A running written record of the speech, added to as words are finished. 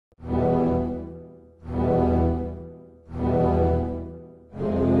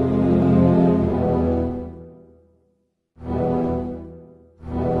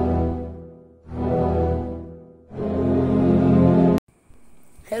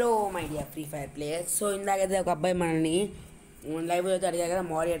Hello my dear free fire players. So ఇందాకైతే ఒక అబ్బాయి మనని లైవ్లో అయితే అడిగారు కదా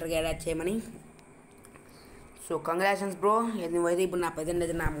మోడరేటర్గా యాడ్ చేయమని. సో కంగ్రాచులేషన్స్ బ్రో, నువ్వైతే ఇప్పుడు నా ప్రజెంట్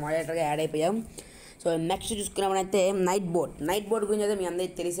అయితే నా మోడరేటర్గా యాడ్ అయిపోయాం. సో నెక్స్ట్ చూసుకున్నామనైతే నైట్ బోర్డ్ గురించి అయితే మీ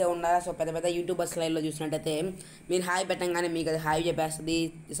అందరికీ తెలిసే ఉండాలా. సో పెద్ద పెద్ద యూట్యూబర్స్ లైవ్లో చూసినట్టయితే మీరు హాయ్ పెట్టంగానే మీకు అది హాయ్ చెప్పేస్తుంది,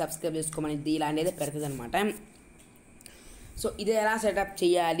 సబ్స్క్రైబ్ చేసుకోమని ఇలాంటిది అయితే పెడుతుంది అనమాట. సో ఇది ఎలా సెటప్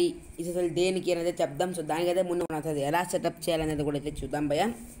చేయాలి, ఇది అసలు దేనికి అనేది చెప్దాం. సో దానికైతే ముందు మనం అసలు ఎలా సెటప్ చేయాలనేది కూడా అయితే చూద్దాం భయ్య.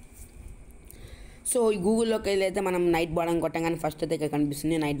 సో ఈ గూగుల్లోకి వెళ్ళి అయితే మనం నైట్ బోర్డ్ అని కొట్టంగానే ఫస్ట్ అయితే ఇక్కడ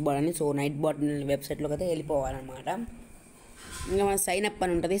కనిపిస్తుంది నైట్ బోర్డ్ అని. సో నైట్ బోర్డ్ వెబ్సైట్లోకి అయితే వెళ్ళిపోవాలన్నమాట. ఇంకా మన సైన్ అప్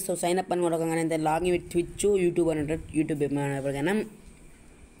అని ఉంటుంది. సో సైన్ అప్ అని కొట్టగానే అయితే లాగిన్ విత్ ట్విచ్ యూట్యూబ్ అని ఉంటుంది. యూట్యూబ్ ఎవరికైనా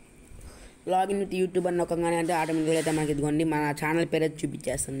లాగిన్ విత్ యూట్యూబ్ అని నొక్కగానే అంటే ఆటోమేటిక్గా అయితే మనకి ఇదిగోండి మన ఛానల్ పేరు అయితే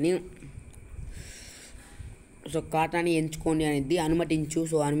చూపించేస్తుంది. సో ఖాతాని ఎంచుకోండి అనేది అనుమతించు.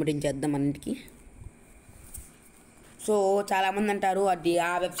 సో అనుమతించేద్దాం అన్నిటికీ. సో చాలామంది అంటారు అది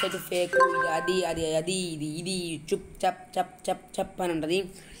ఆ వెబ్సైట్ ఫేక్, అది అది అది ఇది ఇది చుప్ చప్ చప్ చప్ చప్ అని ఉంటుంది.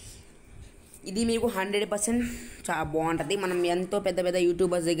 ఇది మీకు 100% చాలా బాగుంటుంది. మనం ఎంతో పెద్ద పెద్ద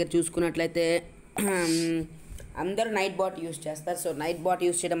యూట్యూబర్స్ దగ్గర చూసుకున్నట్లయితే అందరూ నైట్ బాట్ యూస్ చేస్తారు. సో నైట్ బాట్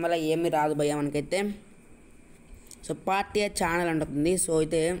యూస్ చేయడం వల్ల ఏమీ రాదు భయ్య మనకైతే. సో పార్టీ ఛానల్ ఉంటుంది. సో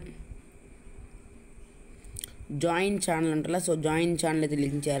అయితే జాయిన్ ఛానల్ ఉంటుందా. సో జాయిన్ ఛానల్ అయితే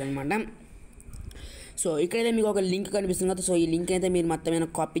లింక్ చేయాలన్నమాట. సో ఇక్కడైతే మీకు ఒక లింక్ కనిపిస్తుంది కదా. సో ఈ లింక్ అయితే మీరు మొత్తం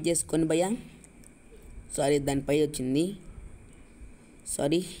కాపీ చేసుకొని భయ్య. సారీ దానిపై వచ్చింది,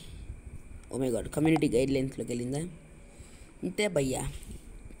 sorry. Oh my God, community గైడ్లైన్స్లోకి వెళ్ళిందా. అంతే భయ్య,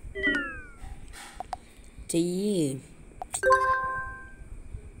 చెయ్యి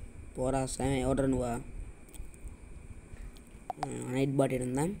పోరా సామె. ఎవడరా నువ్వా? నైట్ బాట్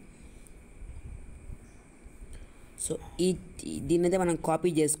ఉందా. సో దీన్ని అయితే మనం కాపీ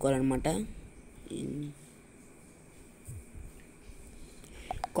చేసుకోవాలన్నమాట.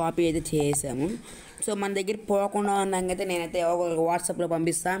 కాపీ అయితే చేసాము. సో మన దగ్గర పోకుండా ఉన్నాకైతే నేనైతే వాట్సాప్లో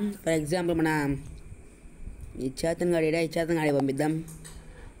పంపిస్తాను. ఫర్ ఎగ్జాంపుల్ మన ఈ చేతన్ గాడి పంపిద్దాం.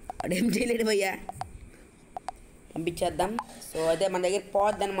 అడేం చేయలేడు భయ్యా, పంపించేద్దాం. సో అయితే మన దగ్గర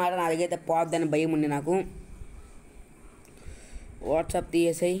పోద్దన్నమాట. నా దగ్గర అయితే పోద్దని భయం ఉంది నాకు. వాట్సాప్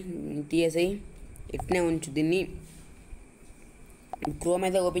తీసేసాయి ఇట్నే ఉంచు దీన్ని. క్రోమ్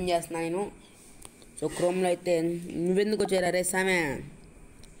అయితే ఓపెన్ చేస్తున్నాను నేను. సో క్రోమ్లో అయితే నువ్వెందుకు వచ్చారు అరే సామె?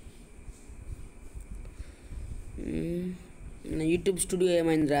 యూట్యూబ్ స్టూడియో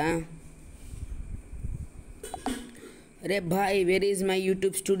ఏమైందిరా? అరే భాయ్, where is my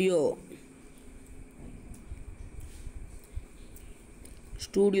YouTube studio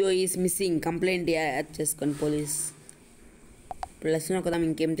is missing, complaint add చేసుకొని పోలీస్ ప్లస్ ఒకదాం.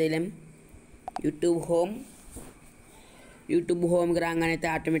 ఇంకేం చేయలేం. యూట్యూబ్ హోమ్కి రాగానే అయితే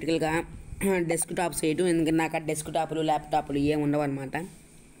ఆటోమేటికల్గా డెస్క్టాప్ చేయటం. ఎందుకంటే నాకు ఆ డెస్క్టాప్లు ల్యాప్టాప్లు ఏమి ఉండవు అనమాట.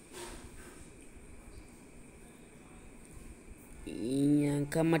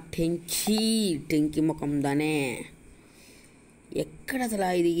 ఇంకమ్మ టెంకి ముఖం దానే ఎక్కడ అసలు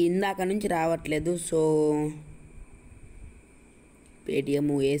ఇది ఇందాక నుంచి రావట్లేదు. సో పేటిఎం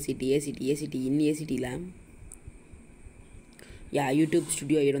ఏసీటీ ఇన్ని ఏసీటీలా యూట్యూబ్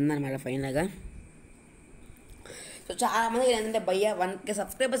స్టూడియో ఇక్కడ ఉందన్నమాట ఫైనల్గా. సో చాలామందికి ఏంటంటే భయ్య 1K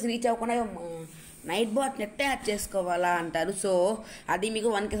సబ్స్క్రైబర్స్ రీచ్ అవ్వకుండా నైట్ బాట్ నెట్టే యాడ్ చేసుకోవాలా అంటారు. సో అది మీకు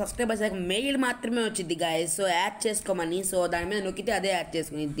 1K సబ్స్క్రైబర్స్ మెయిల్ మాత్రమే వచ్చింది గాయస్. సో యాడ్ చేసుకోమని. సో దాని మీద నొక్కితే అదే యాడ్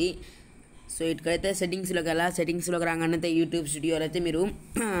చేసుకునిద్ది. సో ఇక్కడైతే సెట్టింగ్స్లోకి రాగానే యూట్యూబ్ స్టూడియోలో అయితే మీరు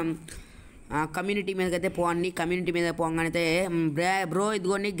కమ్యూనిటీ మీదకైతే పోండి. కమ్యూనిటీ మీద పోగానైతే బ్రో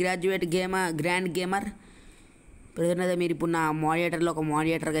ఇదిగోండి గ్రాండ్ గేమర్ ప్రజెంట్ అయితే మీరు ఇప్పుడు నా మోడరేటర్లో ఒక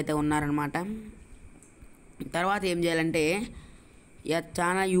మోడరేటర్గా అయితే ఉన్నారనమాట. తర్వాత ఏం చేయాలంటే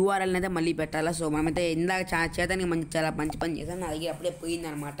ఛానల్ యూఆర్ఎల్ని అయితే మళ్ళీ పెట్టాలా. సో మనమైతే ఇందాక చేతానికి చాలా మంచి పని చేసాం. నా దగ్గర అప్పుడే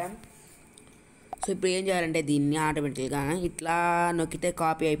పోయిందనమాట. సో ఇప్పుడు ఏం చేయాలంటే దీన్ని ఆటోమేటిక్గా ఇట్లా నొక్కితే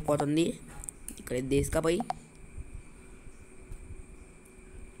కాపీ అయిపోతుంది. ఇక్కడ తీసుకపోయి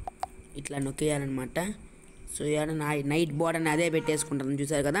ఇట్లా నొక్కేయాలన్నమాట. సో నైట్ బోర్డ్ అని అదే పెట్టేసుకుంటాను,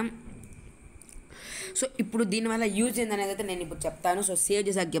 చూసారు కదా. సో ఇప్పుడు దీనివల్ల యూజ్ ఏందనేది అయితే నేను ఇప్పుడు చెప్తాను. సో సేవ్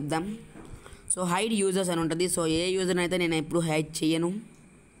చేసాక చెప్దాం. సో హైడ్ యూజర్స్ అని ఉంటుంది. సో ఏ యూజర్ని అయితే నేను ఎప్పుడు హైడ్ చేయను.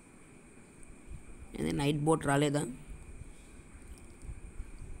 నైట్ బోర్డ్ రాలేదా?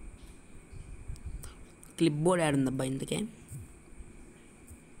 క్లిప్ బోర్డ్ యాడ్ ఉందబ్బా ఇంతకే.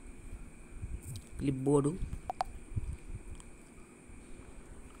 Clip board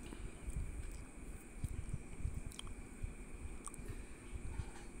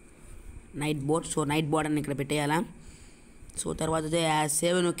night board. So night board అని ఇక్కడ పెట్టేయాలా. సో తర్వాత అయితే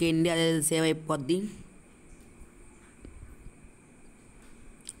సేవ్ నొక్కేయండి, అదే సేవ్ అయిపోద్ది.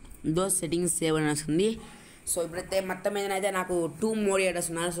 దో సెట్టింగ్స్ సేవ్ అని వస్తుంది. సో ఇప్పుడైతే మొత్తం మీద అయితే నాకు 2 మోడియేటర్స్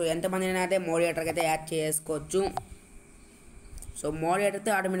ఉన్నారు. సో ఎంతమంది అయితే మోడియేటర్కి అయితే యాడ్ చేసుకోవచ్చు. సో మోడియేటర్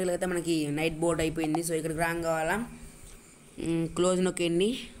అయితే ఆటోమేటిక్గా అయితే మనకి నైట్ బోర్డ్ అయిపోయింది. సో ఇక్కడికి రాంగ్ కావాలా, క్లోజ్ నొక్కండి,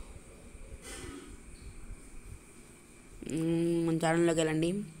 మన ఛానల్లోకి వెళ్ళండి,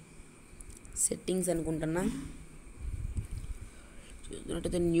 సెట్టింగ్స్ అనుకుంటున్నా,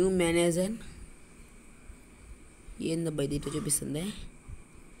 చూసినట్టయితే న్యూ మేనేజర్ ఏందబ్బా ఇది ఇట్లా చూపిస్తుంది.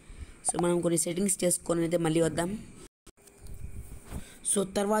 సో మనం కొన్ని సెట్టింగ్స్ చేసుకొని అయితే మళ్ళీ వద్దాం. సో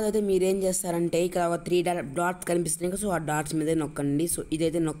తర్వాత అయితే మీరేం చేస్తారంటే ఇక్కడ ఒక 3 డాట్స్ కనిపిస్తున్నాయి కదా, సో ఆ డాట్స్ మీద నొక్కండి. సో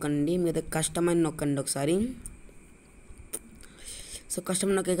ఇదైతే నొక్కండి, మీద కస్టమర్ నొక్కండి ఒకసారి. సో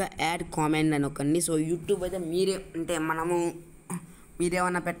కస్టమర్ నొక్కాక యాడ్ కామెంట్ అని నొక్కండి. సో యూట్యూబ్ అయితే మీరే అంటే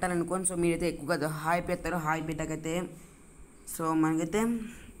మీరేమన్నా పెట్టాలనుకోండి. సో మీరైతే ఎక్కువగా హాయ్ పెడతారు, హాయ్ పెట్టకైతే సో మనకైతే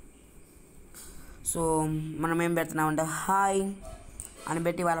సో మనం ఏం పెడుతున్నామంటే హాయ్ అని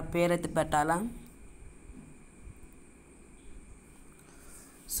పెట్టి వాళ్ళ పేరు అయితే పెట్టాలా.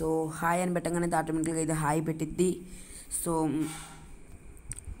 సో హాయ్ అని పెట్టగానే ఆటోమేటిక్గా అయితే హాయ్ పెట్టిద్ది. సో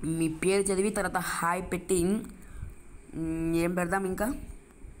మీ పేరు చదివి తర్వాత హాయ్ పెట్టి ఏం పెడదాం ఇంకా,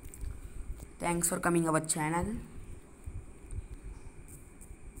 thanks for coming our channel,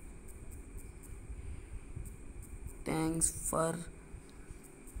 thanks for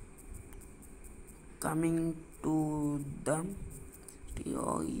coming to the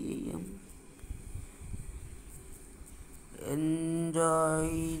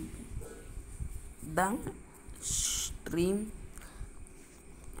enjoy the stream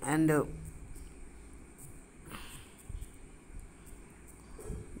and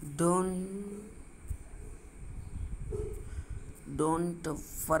don't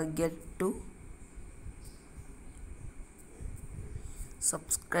forget to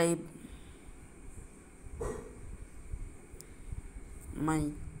subscribe my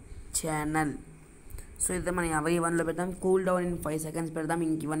channel. So ఇదే మనం ఎవరి 1లో పెడదాం, కూల్ డౌన్ ఇన్ 5 సెకండ్స్ పెడదాం,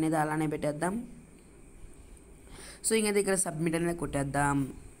 ఇంక ఇవన్నీ అయితే అలానే పెట్టేద్దాం. సో ఇంకైతే ఇక్కడ సబ్మిట్ అనేది కొట్టేద్దాం.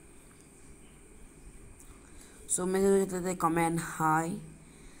 సో మెసేజ్ అయితే comment hi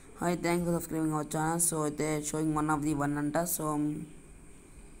thanks for subscribing our channel. So అయితే షోయింగ్ 1 of the 1 అంట. సో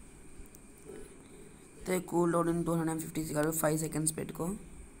అయితే కూల్ డౌన్ ఇన్ 256 కాదు 5 సెకండ్స్ పెట్టుకో,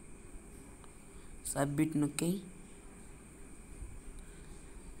 సబ్మిట్ నొక్కి.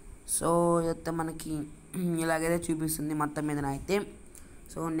 సో ఇదైతే మనకి ఇలాగైతే చూపిస్తుంది మొత్తం మీద అయితే.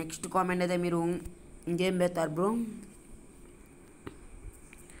 సో నెక్స్ట్ కామెంట్ అయితే మీరు ఇంకేం పెడతారు bro,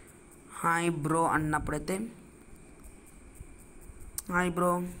 hi bro అన్నప్పుడైతే hi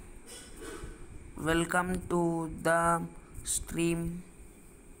bro welcome to the stream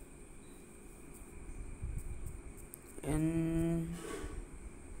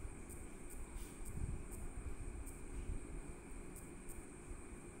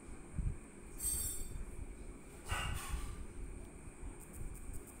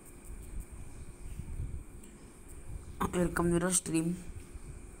welcome to the stream,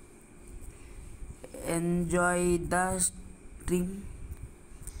 enjoy the stream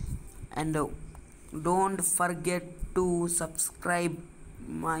and don't forget to subscribe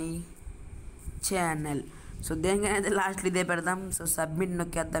my channel. So దేనికైతే లాస్ట్లో ఇదే పెడదాం. సో సబ్మిట్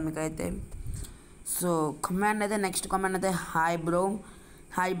నొక్కేద్దాం మీకైతే. సో కమెంట్ అయితే next comment అయితే hi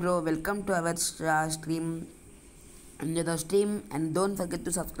bro welcome to our stream, enjoy the stream and don't forget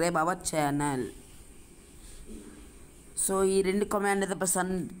to subscribe our channel. So ఈ 2 comment అయితే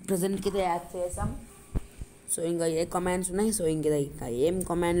ప్రజెంట్కి అయితే add చేసాం. సో ఇంకా ఏ కమెంట్స్ ఉన్నాయి, సో ఇంకా ఏం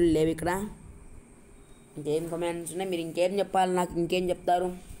కమెంట్లు లేవు ఇక్కడ, ఇంకేం కమెంట్స్ ఉన్నాయి, మీరు ఇంకేం చెప్పాలి, నాకు ఇంకేం చెప్తారు,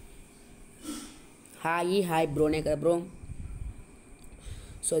 హాయ్ బ్రోనే కదా బ్రో.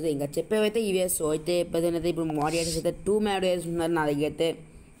 సో అయితే ఇంకా చెప్పేవైతే ఇవే. సో అయితే ప్రజెంట్ అయితే ఇప్పుడు మోడియేటర్స్ అయితే 2 మోడియేటర్స్ ఉన్నారు నా దగ్గర అయితే.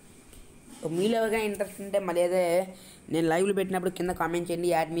 మీలో ఎవరికైనా ఇంట్రెస్ట్ ఉంటే మళ్ళీ అయితే నేను లైవ్లో పెట్టినప్పుడు కింద కామెంట్ చేయండి,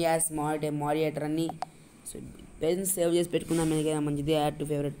 యాడ్ మీ యాజ్ మోడియేటర్ అని. సో పేజ్ని సేవ్ చేసి పెట్టుకుందాం, మీకైనా మంచిది, add to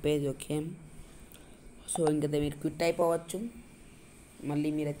favourite page. Okay, so ఇంకైతే మీరు క్విట్ అయిపోవచ్చు, మళ్ళీ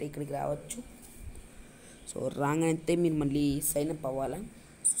మీరైతే ఇక్కడికి రావచ్చు. సో రాంగ్ అయితే మీరు మళ్ళీ సైన్ అప్ అవ్వాలా.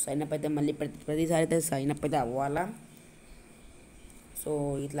 సో సైన్ అప్ అయితే మళ్ళీ ప్రతిసారి అయితే సైన్ అప్ అయితే అవ్వాలా. సో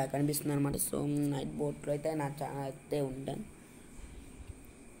ఇట్లా కనిపిస్తుంది అనమాట. సో నైట్ బోట్లో అయితే నా ఛానల్ అయితే ఉంటాను.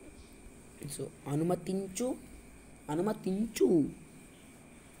 సో అనుమతించు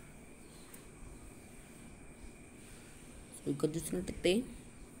సో ఇక్కడ చూసినట్టయితే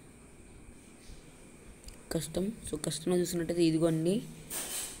కష్టం. సో కష్టంలో చూసినట్టయితే ఇదిగోండి,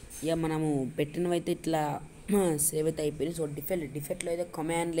 ఇక మనము పెట్టినవైతే ఇట్లా సేవ్ అయితే అయిపోయింది. సో డిఫెక్ట్లో అయితే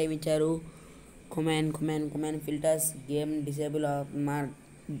కమాండ్లు ఏమి ఇచ్చారు, కమాండ్ ఫిల్టర్స్, గేమ్ డిసేబుల్, మా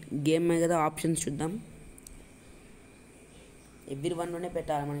గేమ్ కదా ఆప్షన్స్ చూద్దాం. ఎవ్రీ వన్లోనే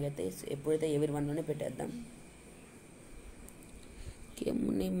పెట్టాలి మనకైతే, ఎప్పుడైతే ఎవ్రీ వన్లోనే పెట్టేద్దాం.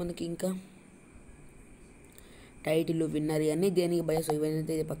 ఇవన్నీ మనకి ఇంకా టైటిల్ విన్నర్ ఇవన్నీ దేనికి భయ. సో ఇవన్నీ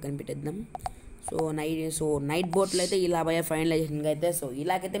అయితే పక్కన పెట్టేద్దాం. సో నైట్ బోట్లో అయితే ఇలా భయ ఫైనలైజేషన్గా అయితే. సో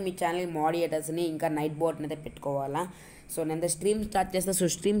ఇలాగైతే మీ ఛానల్ మోడియేటర్స్ని ఇంకా నైట్ బోట్ని అయితే పెట్టుకోవాలా. సో నేను స్ట్రీమ్ స్టార్ట్ చేస్తే సో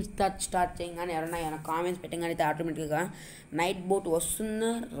స్ట్రీమ్ స్టార్ట్ చేయగానే ఎవరైనా కామెంట్స్ పెట్టగానే అయితే ఆటోమేటిక్గా నైట్ బోట్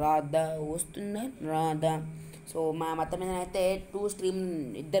వస్తుందా రాదా. సో మా మొత్తం మీద అయితే 2 స్ట్రీమ్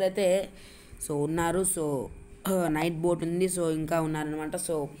ఇద్దరైతే సో ఉన్నారు. సో నైట్ బోట్ ఉంది. సో ఇంకా ఉన్నారనమాట.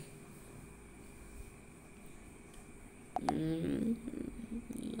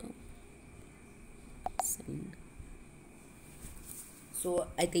 సో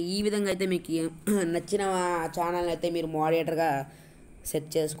అయితే ఈ విధంగా అయితే మీకు నచ్చిన ఛానల్ అయితే మీరు మోడరేటర్గా సెట్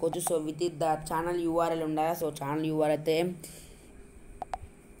చేసుకోవచ్చు. So with the channel URL ఉండాలి. సో ఛానల్ యూఆర్ఎల్ అయితే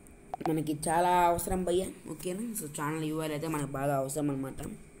మనకి చాలా అవసరం భయ్య. ఓకేనా. సో ఛానల్ యూఆర్ఎల్ అయితే మనకు బాగా అవసరం అనమాట.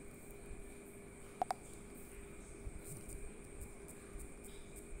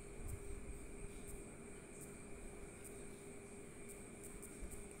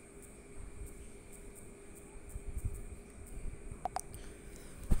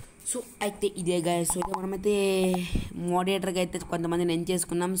 సో అయితే ఇదే గాయస్. సో అయితే మనమైతే మోడరేటర్గా అయితే కొంతమందిని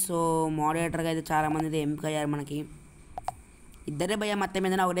ఎంచేసుకున్నాం. సో మోడరేటర్గా అయితే చాలామంది అయితే ఎంపిక అయ్యారు మనకి. ఇద్దరే భయ మొత్తం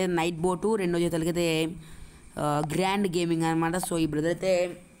మీద ఒకటే నైట్ బోటు, రెండో చేతులకి అయితే గ్రాండ్ గేమింగ్ అనమాట. సో ఈ బ్రదర్ అయితే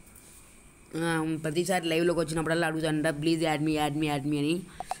ప్రతిసారి లైవ్లోకి వచ్చినప్పుడల్లా అడుగుతాంట ప్లీజ్ యాడ్ మీ అని.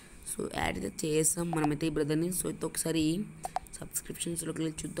 సో యాడ్ అయితే చేస్తాం మనమైతే ఈ బ్రదర్ని. సో అయితే ఒకసారి సబ్స్క్రిప్షన్స్లోకి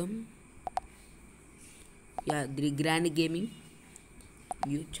వెళ్ళి చూద్దాం. Grand gaming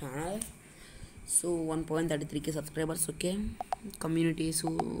channel. So 1.33K subscribers. Okay. Community. So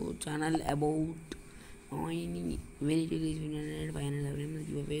channel about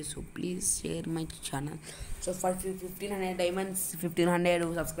so please share my channel. So for 1500 diamonds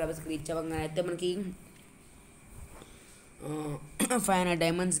 1500 సబ్స్క్రైబర్స్కి రీచ్ అవ్వగానే అయితే మనకి 500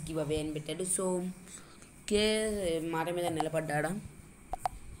 డైమండ్స్ గివ్ అవే అని పెట్టాడు. సో కే మాట మీద నిలబడ్డా.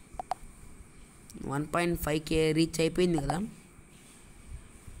 1.5K రీచ్ అయిపోయింది కదా.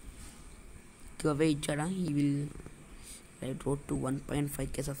 గివ్ అవే ఇచ్చాడా. ఈ will write road to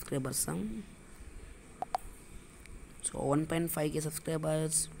 1.5K subscribers. So 1.5K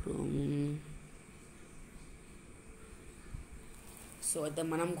subscribers. So అయితే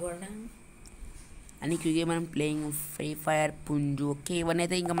మనం కూడా అని క్రికెట్ మనం ప్లేయింగ్ ఫ్రీ ఫైర్ పుంజు. ఓకే. ఇవన్నీ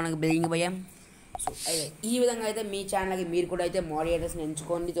అయితే ఇంకా మనకు ప్లేయింగ్ పోయాం. సో అయితే ఈ విధంగా అయితే మీ ఛానల్కి మీరు కూడా అయితే మోడరేటర్స్ని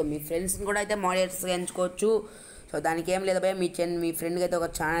ఎంచుకోండి. సో మీ ఫ్రెండ్స్ని కూడా అయితే మోడరేటర్స్గా ఎంచుకోవచ్చు. సో దానికి ఏం లేదు భయ. మీ ఫ్రెండ్కి అయితే ఒక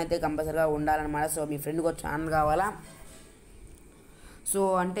ఛానల్ అయితే కంపల్సరీగా ఉండాలన్నమాట. సో మీ ఫ్రెండ్కి ఒక ఛానల్ కావాలా. సో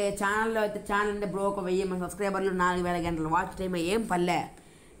అంటే ఛానల్ అంటే బ్రో ఒక 1000 సబ్స్క్రైబర్లు 4000 గంటలు వాచ్ టైం ఏం పల్లె.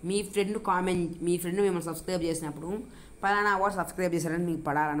 మీ ఫ్రెండ్ మిమ్మల్ని సబ్స్క్రైబ్ చేసినప్పుడు పలానా అవార్డు సబ్స్క్రైబ్ చేశారని మీకు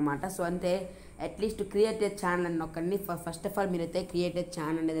పడాలన్నమాట. సో అంతే అట్లీస్ట్ క్రియేటెడ్ ఛానల్ అని నొక్కండి. ఫస్ట్ ఆఫ్ ఆల్ మీరైతే క్రియేటెడ్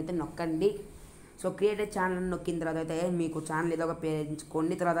ఛానల్ అనేది అయితే నొక్కండి. సో క్రియేటెడ్ ఛానల్ అని నొక్కిన తర్వాత అయితే మీకు ఛానల్ ఏదో ఒక పేరు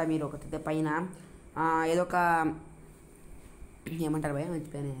ఎంచుకోండి. తర్వాత మీరు ఒకటైతే పైన ఏదో ఒక ఏమంటారు భయ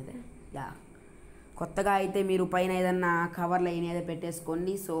మర్చిపోయాను అయితే కొత్తగా అయితే మీరు పైన ఏదన్నా కవర్లు అయినా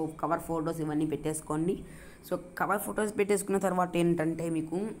పెట్టేసుకోండి. సో కవర్ ఫొటోస్ ఇవన్నీ పెట్టేసుకోండి. సో కవర్ ఫొటోస్ పెట్టేసుకున్న తర్వాత ఏంటంటే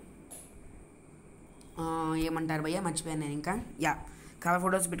మీకు ఏమంటారు భయ్య మర్చిపోయాను నేను ఇంకా కవర్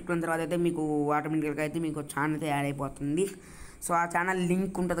ఫొటోస్ పెట్టుకున్న తర్వాత అయితే మీకు ఆటోమేటిక్గా అయితే మీకు ఛానల్ అయితే యాడ్ అయిపోతుంది. సో ఆ ఛానల్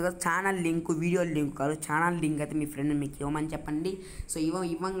లింక్ ఉంటుంది కదా. ఛానల్ లింక్ వీడియో లింక్ కాదు, ఛానల్ లింక్ అయితే మీ ఫ్రెండ్ మీకు ఇవ్వమని చెప్పండి. సో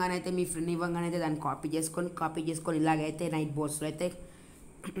ఇవ్వగానే అయితే మీ ఫ్రెండ్ ఇవ్వగానే అయితే దాన్ని కాపీ చేసుకొని ఇలాగైతే నైట్ బోర్డ్స్లో అయితే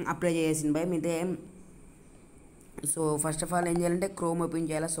అప్లై చేసింది భయ మీదే. సో ఫస్ట్ ఆఫ్ ఆల్ ఏం చేయాలంటే క్రోమ్ ఓపెన్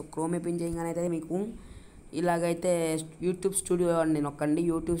చేయాలి. సో క్రోమ్ ఓపెన్ చేయగానే అయితే మీకు ఇలాగైతే యూట్యూబ్ స్టూడియో అని నొక్కండి.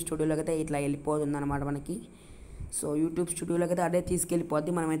 యూట్యూబ్ స్టూడియోలోకి అయితే ఇట్లా వెళ్ళిపోతుంది అనమాట మనకి. సో యూట్యూబ్ స్టూడియోలోకి అయితే అదే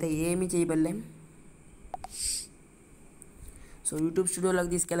తీసుకెళ్ళిపోద్ది. మనమైతే ఏమీ చేయబడలేం. సో యూట్యూబ్ స్టూడియోలోకి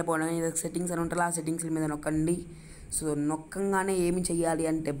తీసుకెళ్ళిపోవడం సెట్టింగ్స్ అని ఉంటారు. ఆ సెట్టింగ్స్ మీద నొక్కండి. సో నొక్కంగానే ఏమి చెయ్యాలి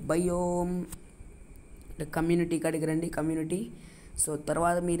అంటే కమ్యూనిటీ కాడికి రండి. కమ్యూనిటీ. సో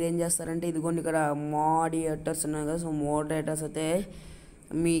తర్వాత మీరు ఏం చేస్తారంటే ఇదిగోండి ఇక్కడ మోడరేటర్స్ ఉన్నాయి కదా. సో మోడరేటర్స్ అయితే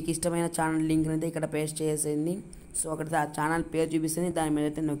మీకు ఇష్టమైన ఛానల్ లింక్ని అయితే ఇక్కడ పేస్ట్ చేసేయండి. సో అక్కడ ఆ ఛానల్ పేరు చూపిస్తుంది, దాని మీద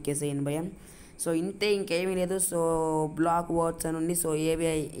అయితే నొక్కేసేయండి భయం. సో ఇంతే, ఇంకేమీ లేదు. సో బ్లాక్ వర్డ్స్ అని ఉంది. సో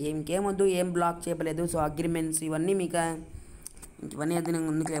ఇంకేమొద్దు, ఏం బ్లాక్ చేయలేదు. సో అగ్రిమెంట్స్ ఇవన్నీ మీకు ఇవన్నీ అయితే నేను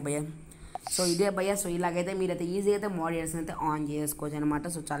ముందుకు భయ్యా. సో ఇదే భయ్యా. సో ఇలాగైతే మీరైతే ఈజీ అయితే మోడరేటర్స్ అయితే ఆన్ చేసుకోవచ్చు అనమాట.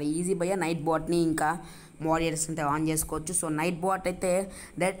 సో చాలా ఈజీ భయ్యా. నైట్ బాట్ని ఇంకా మోడరేటర్స్ అయితే ఆన్ చేసుకోవచ్చు. సో నైట్ బాట్ అయితే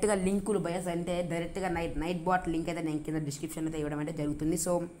డైరెక్ట్గా లింకులు భయ్యా అంటే డైరెక్ట్గా నైట్ బాట్ లింక్ అయితే నేను కింద డిస్క్రిప్షన్ అయితే ఇవ్వడం అయితే జరుగుతుంది.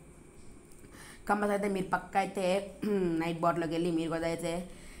 సో కంపల్సరీ అయితే మీరు పక్క అయితే నైట్ బాట్లోకి వెళ్ళి మీరు కూడా అయితే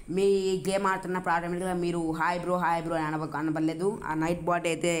మీ గేమ్ ఆడుతున్నప్పుడు ఆటోమేటిక్గా మీరు హాయ్ బ్రో అని అనబడలేదు. ఆ నైట్ బాట్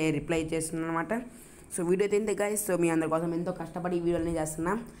అయితే రిప్లై చేస్తుంది అనమాట. సో వీడియో అయితే ఇంతే గైస్. సో మీ అందరి కోసం ఎంతో కష్టపడి ఈ వీడియోని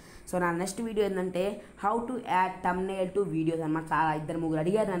చేస్తున్నా. సో నా నెక్స్ట్ వీడియో ఏంటంటే how to add thumbnail to videos అన్నమాట. చాలా 2-3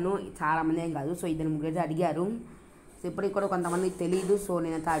 అడిగారు నన్ను, చాలామంది ఏం కాదు. సో 2-3 అయితే అడిగారు. సో ఇప్పటికి కూడా కొంతమందికి తెలియదు. సో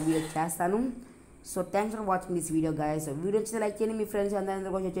నేనైతే ఆ వీడియో చేస్తాను. So thanks for watching this video guys. Video వచ్చి లైక్ చేయండి, మీ ఫ్రెండ్స్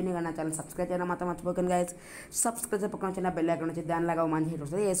అందరి కోసం వచ్చేయండి. కానీ నా ఛానల్ సబ్స్క్రైబ్ చేయడం మాత్రం మర్చిపోకండి గైస్. సబ్స్క్రైబ్ పక్కన వచ్చిన బెల్ ఐకాన్ వచ్చి దానిలాగా మంచి హిట్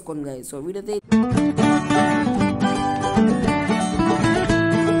వస్తుంది, వేసుకోండి గైస్. సో వీడియో అయితే